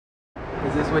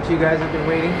Is this what you guys have been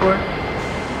waiting for?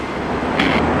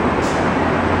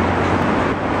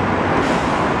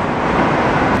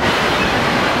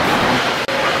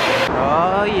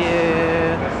 Oh yeah.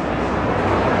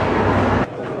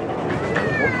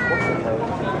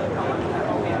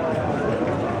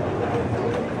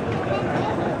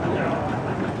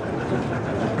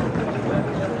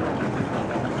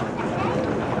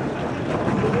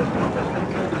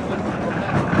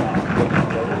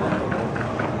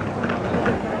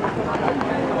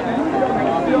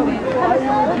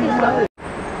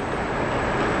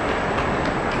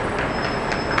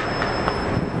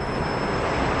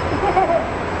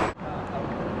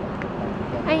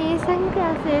 I need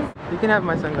sunglasses. You can have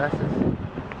my sunglasses.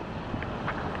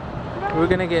 We're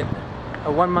gonna get a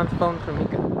 1-month phone from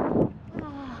Mika.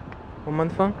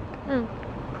 1-month phone?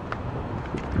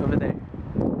 Over there.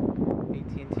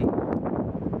 AT&T.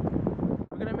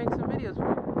 We're gonna make some videos for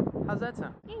you. How's that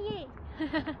sound? Yay!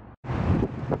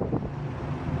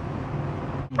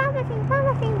 Pharmacy.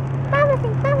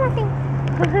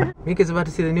 Mika's about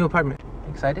to see the new apartment.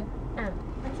 Excited?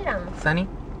 Sunny?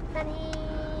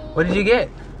 What did you get?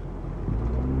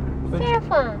 Cell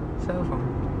phone. Cell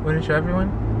phone. Want to show everyone?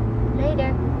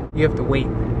 Later. You have to wait.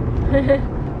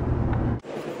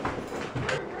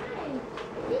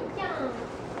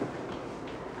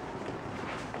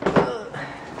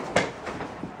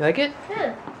 You like it?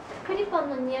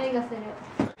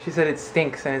 She said it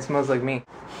stinks and it smells like me.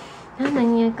 何の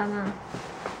匂いかな。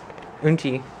うん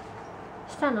ち。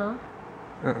したの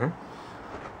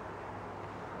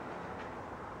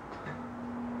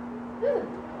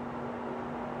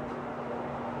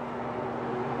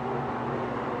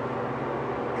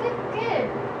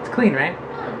？It's clean, right?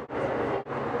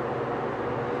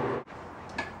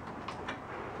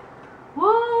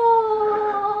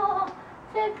 Whoa!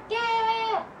 すっげ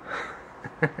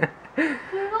ー。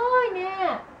すごい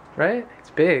ね。Right?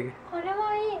 It's big. これ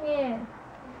はいいね。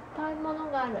買い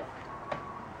物がある。いっ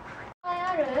ぱい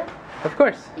ある？ Of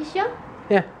course. 一緒？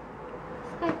 Yeah. ス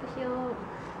カイプしよう。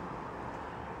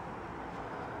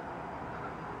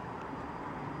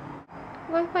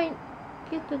Wi-Fi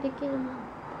ゲットできるの？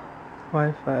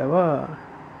 Wi-Fi は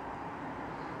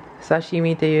刺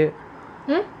身っていう。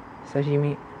え？刺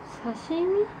身。刺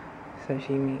身？刺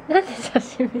身。なんで刺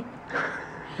身？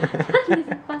なん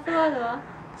でパスワードは？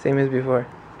 Same as before.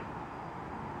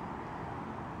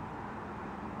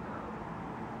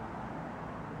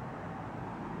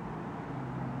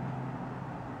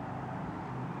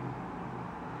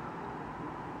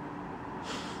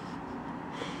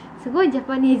 すごいジャ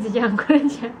パニーズじゃん、これ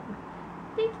じゃん。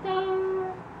できたー。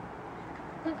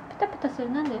なんかペタペタす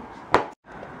る、なんで？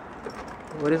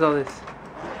 What is all this?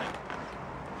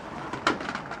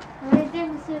 これ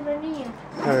全部スーベニー。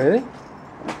Oh, really?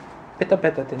 ペタ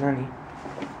ペタって何？ス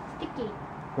ティッキー。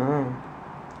Oh.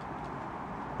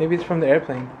 Maybe it's from the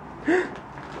airplane.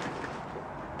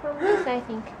 From this, I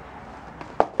think.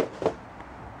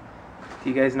 Do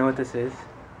you guys know what this is?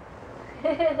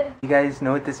 You guys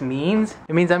know what this means?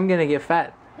 It means I'm gonna get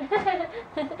fat.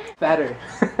 Fatter.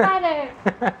 Fatter.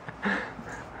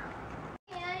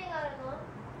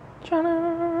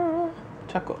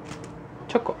 Choco.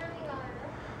 Choco.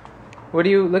 What are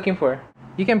you looking for?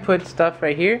 You can put stuff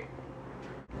right here.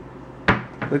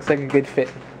 Looks like a good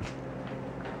fit.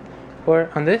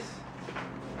 Or on this.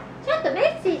 ちょっと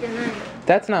メッシーじゃないの？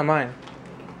 That's not mine.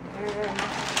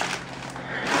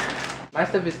 My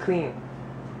stuff is clean.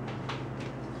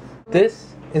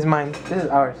 This is mine. This is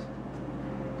ours.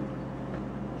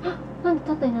 なんで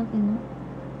縦になってんの？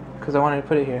 Because I wanted to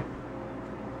put it here.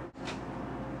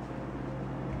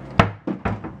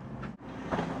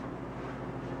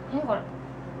 何これ？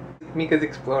 Mika's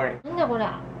exploring. なんだこれ？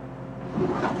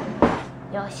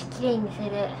よし、きれいにする。い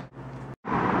い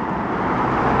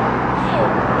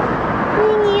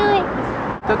匂い。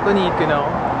どこに行くの？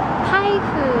タイフ。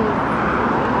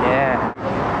Yeah.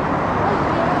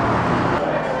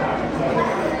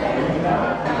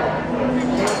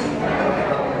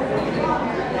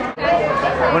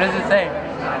 What does it say?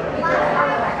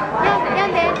 読ん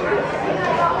で。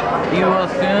 You will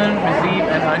soon receive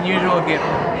an unusual gift.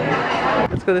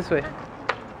 Let's go this way.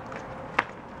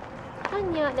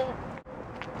 何あれ？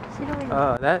白いの。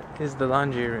Oh, that is the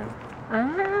laundry room. あ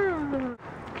あ。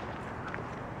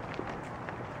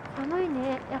寒い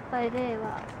ね、やっぱり例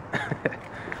は。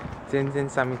全然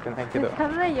寒くないけど。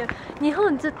寒いよ。日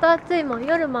本ずっと暑いもん。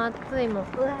夜も暑いもん。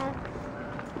うわ。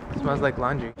Smells like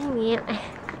laundry. いい匂い。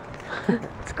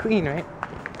It's clean, right?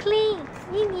 クリー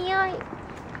ン。いい匂い。